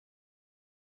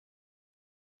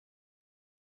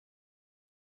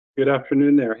Good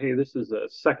afternoon there. Hey, this is a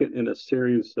second in a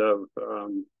series of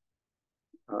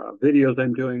videos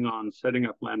I'm doing on setting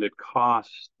up landed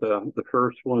costs. The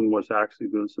first one was actually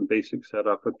doing some basic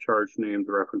setup of charge names,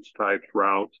 reference types,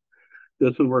 routes.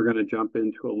 This one we're going to jump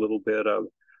into a little bit of,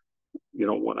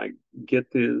 when I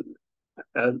get the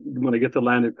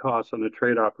landed costs on the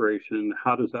trade operation,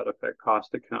 how does that affect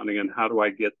cost accounting, and how do I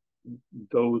get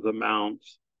those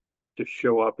amounts to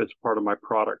show up as part of my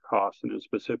product costs and in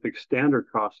specific standard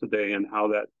costs today, and how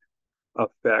that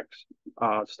affects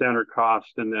standard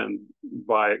cost, and then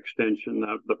by extension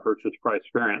the purchase price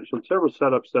variance. So several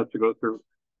setup steps to go through.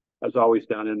 As always,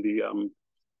 down in the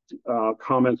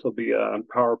comments will be a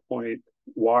PowerPoint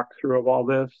walkthrough of all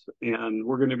this, and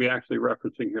we're going to be actually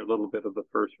referencing here a little bit of the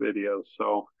first video.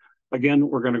 So again,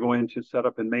 we're going to go into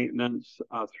setup and maintenance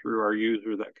through our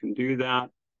user that can do that.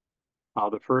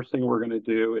 The first thing we're going to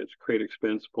do is create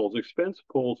expense pools. Expense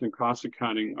pools in cost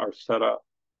accounting are set up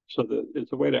so that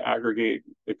it's a way to aggregate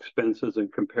expenses and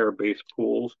compare base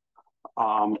pools.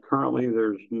 Currently,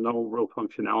 there's no real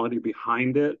functionality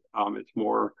behind it. It's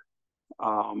more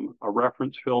a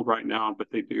reference field right now, but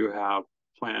they do have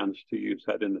plans to use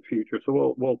that in the future.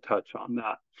 So we'll touch on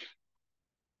that.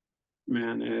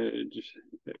 Manage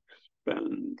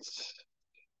expense.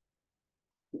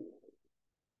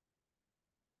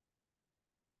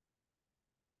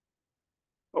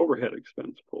 Overhead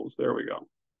expense pools. There we go.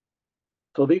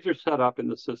 So these are set up in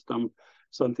the system,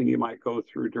 something you might go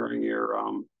through during your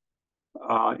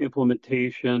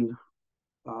implementation.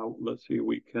 Let's see,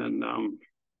 we can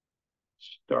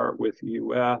start with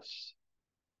US.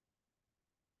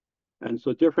 And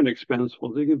so different expense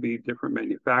pools, they can be different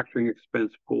manufacturing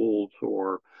expense pools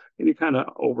or any kind of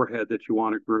overhead that you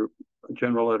want to group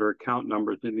general ledger account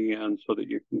numbers in the end so that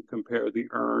you can compare the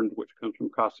earned, which comes from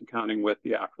cost accounting, with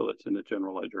the actual that's in the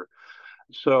general ledger.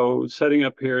 So setting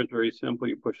up here is very simple.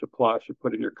 You push a plus, you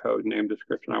put in your code, name,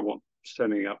 description. I won't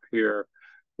setting up here.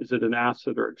 Is it an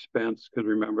asset or expense? Because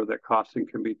remember that costing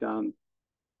can be done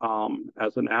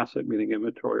as an asset, meaning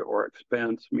inventory, or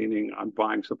expense, meaning I'm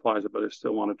buying supplies, but I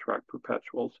still want to track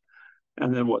perpetuals.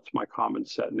 And then what's my common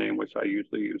set name, which I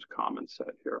usually use common set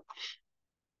here.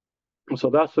 So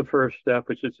that's the first step,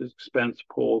 which is expense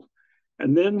pools.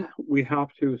 And then we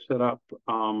have to set up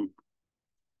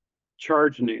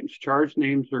charge names. Charge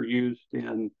names are used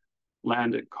in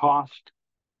landed cost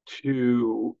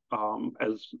to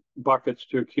as buckets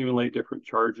to accumulate different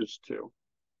charges to.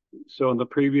 So in the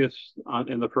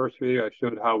first video, I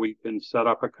showed how we can set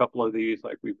up a couple of these,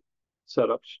 like we've set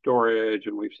up storage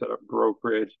and we've set up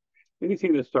brokerage.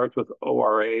 Anything that starts with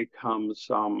ORA comes,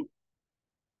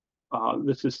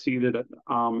 this is seeded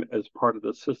as part of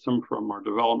the system from our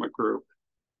development group.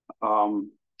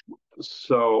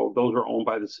 So those are owned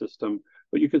by the system,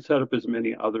 but you can set up as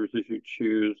many others as you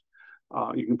choose.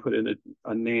 You can put in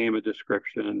a name, a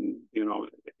description,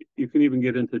 you can even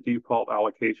get into default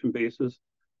allocation bases.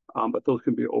 But those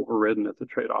can be overridden at the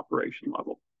trade operation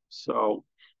level. So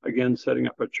again, setting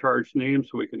up a charge name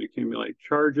so we can accumulate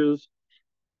charges,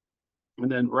 and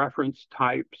then reference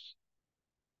types.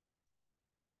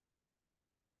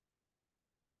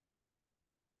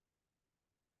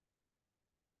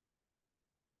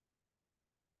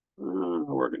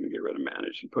 We're going to get rid of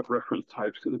manage and put reference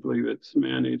types because I believe it's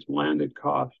managed landed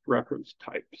cost reference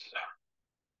types.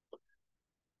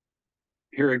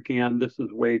 Here again, this is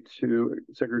a way to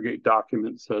segregate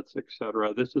document sets,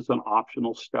 etc. This is an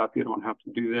optional step. You don't have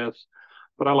to do this,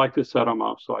 but I like to set them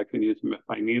up so I can use them if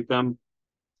I need them.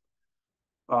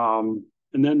 And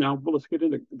then now let's get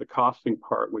into the costing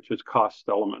part, which is cost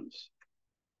elements.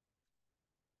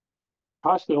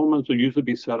 Cost elements will usually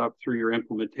be set up through your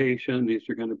implementation. These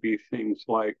are going to be things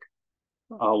like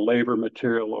labor,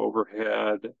 material,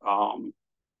 overhead.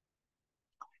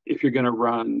 If you're going to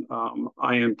run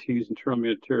IMTs, internal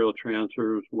material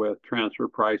transfers, with transfer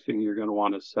pricing, you're going to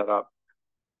want to set up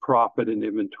profit and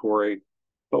inventory.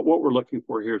 But what we're looking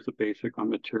for here is the basic on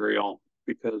material,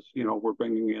 because we're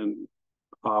bringing in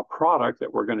product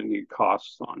that we're going to need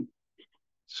costs on.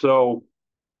 So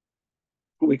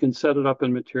we can set it up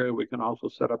in material. We can also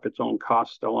set up its own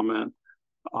cost element.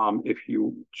 If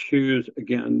you choose,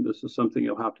 again, this is something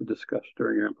you'll have to discuss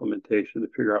during your implementation to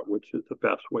figure out which is the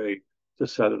best way to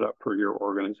set it up for your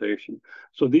organization.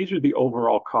 So these are the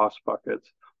overall cost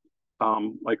buckets,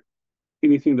 like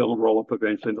anything that'll roll up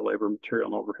eventually into labor, material,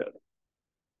 and overhead.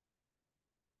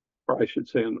 Or I should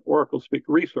say in Oracle speak,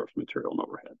 resource, material, and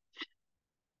overhead.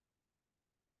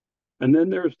 And then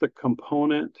there's the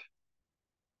component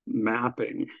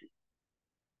mapping.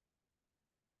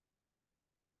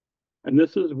 And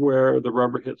this is where the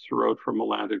rubber hits the road from a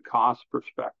landed cost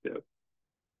perspective.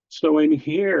 So in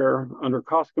here, under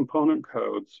cost component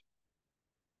codes,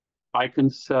 I can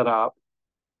set up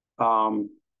cost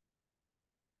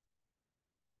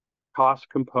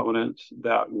components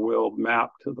that will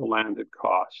map to the landed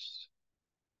costs,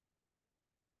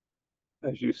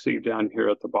 as you see down here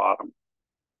at the bottom.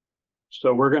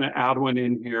 So we're going to add one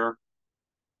in here.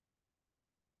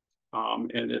 And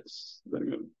I'm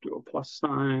going to do a plus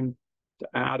sign to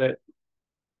add it.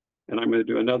 And I'm going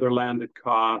to do another landed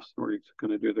cost. We're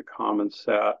going to do the common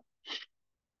set.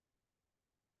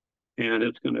 And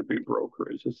it's going to be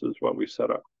brokerage. This is what we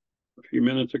set up a few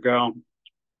minutes ago.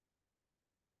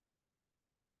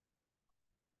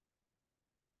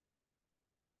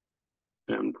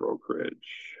 And brokerage.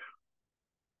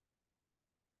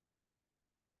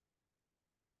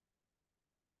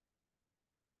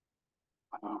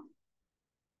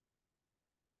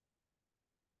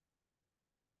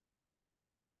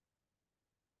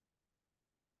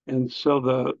 And so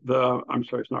I'm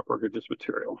sorry, it's not brokerage, it's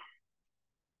material,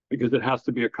 because it has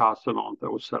to be a cost amount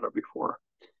that was set up before.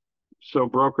 So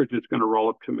brokerage is going to roll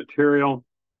up to material.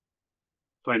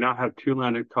 So I now have two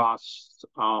landed costs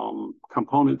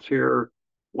components here,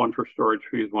 one for storage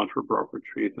fees, one for brokerage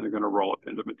fees, and they're going to roll up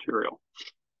into material.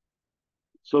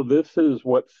 So this is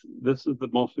the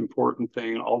most important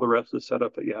thing. All the rest is set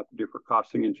up that you have to do for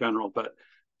costing in general, but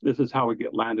this is how we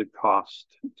get landed cost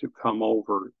to come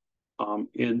over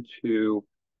into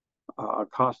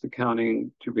cost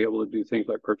accounting to be able to do things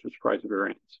like purchase price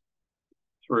variance.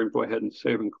 So we're going to go ahead and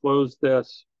save and close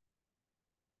this.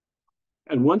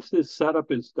 And once this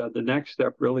setup is done, the next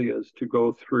step really is to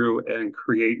go through and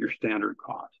create your standard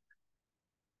cost.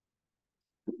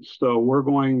 So we're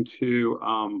going to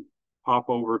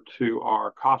hop over to our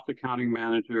cost accounting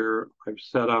manager. I've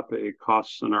set up a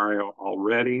cost scenario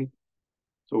already.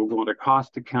 So we'll go into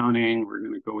cost accounting. We're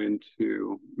going to go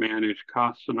into manage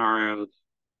cost scenarios.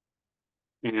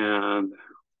 And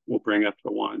we'll bring up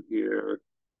the one here,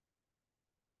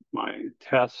 my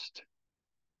test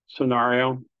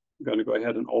scenario. I'm going to go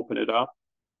ahead and open it up.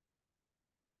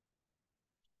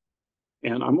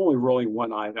 And I'm only rolling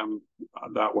one item.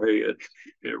 That way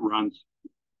it runs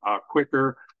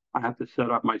quicker. I have to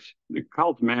set up it's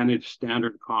called manage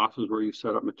standard costs, is where you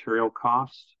set up material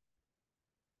costs.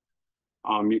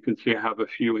 You can see I have a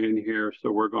few in here.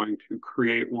 So we're going to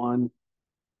create one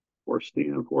for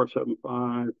STAN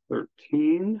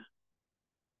 47513.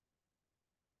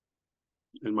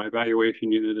 And my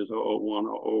valuation unit is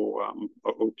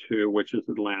 0010002, which is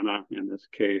Atlanta in this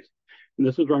case. And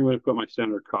this is where I'm going to put my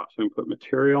standard cost. So I'm going to put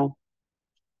material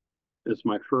is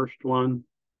my first one.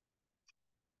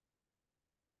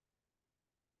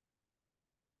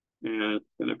 And it's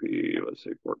going to be, let's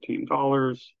say,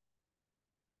 $14.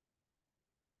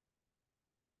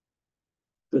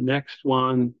 The next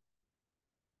one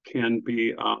can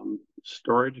be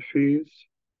storage fees.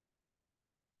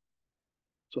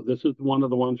 So this is one of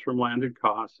the ones from landed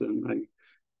costs, and I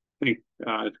think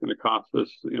it's going to cost us,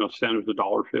 standards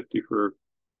 $1.50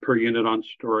 per unit on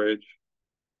storage.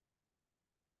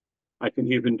 I can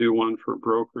even do one for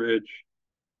brokerage,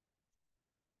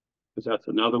 because that's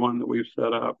another one that we've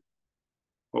set up,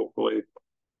 hopefully.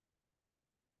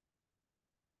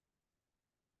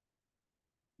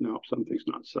 No, something's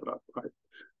not set up right.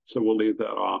 So we'll leave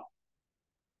that off.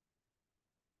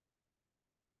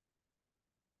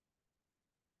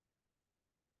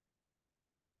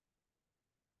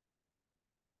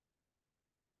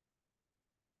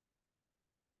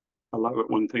 I love it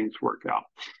when things work out.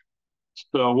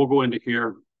 So we'll go into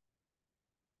here.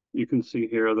 You can see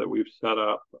here that we've set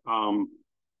up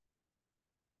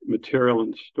material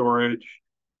and storage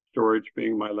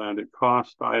being my landed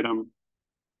cost item.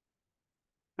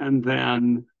 And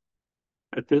then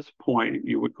at this point,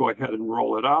 you would go ahead and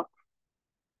roll it up.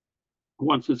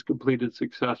 Once it's completed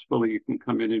successfully, you can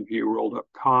come in and view rolled up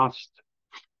cost.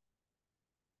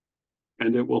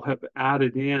 And it will have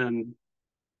added in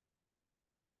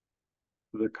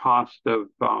the cost of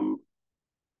all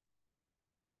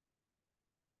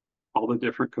the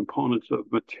different components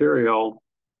of material.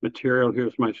 Material,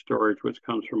 here's my storage, which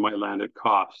comes from my landed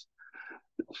cost.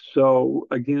 So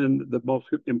again, the most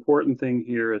important thing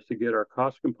here is to get our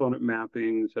cost component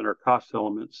mappings and our cost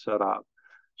elements set up,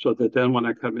 so that then when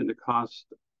I come into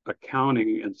cost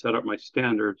accounting and set up my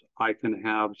standards, I can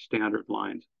have standard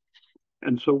lines.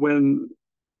 And so when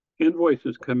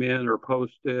invoices come in or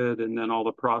posted and then all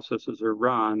the processes are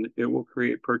run, it will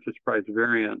create purchase price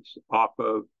variance off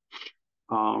of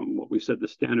what we said the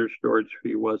standard storage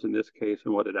fee was in this case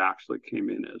and what it actually came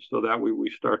in as. So that way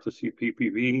we start to see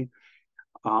PPV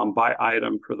by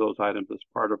item for those items as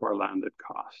part of our landed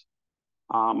cost.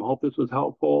 Hope this was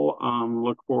helpful.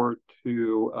 Look forward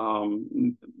to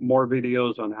more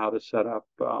videos on how to set up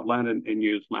landed and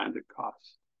use landed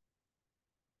costs.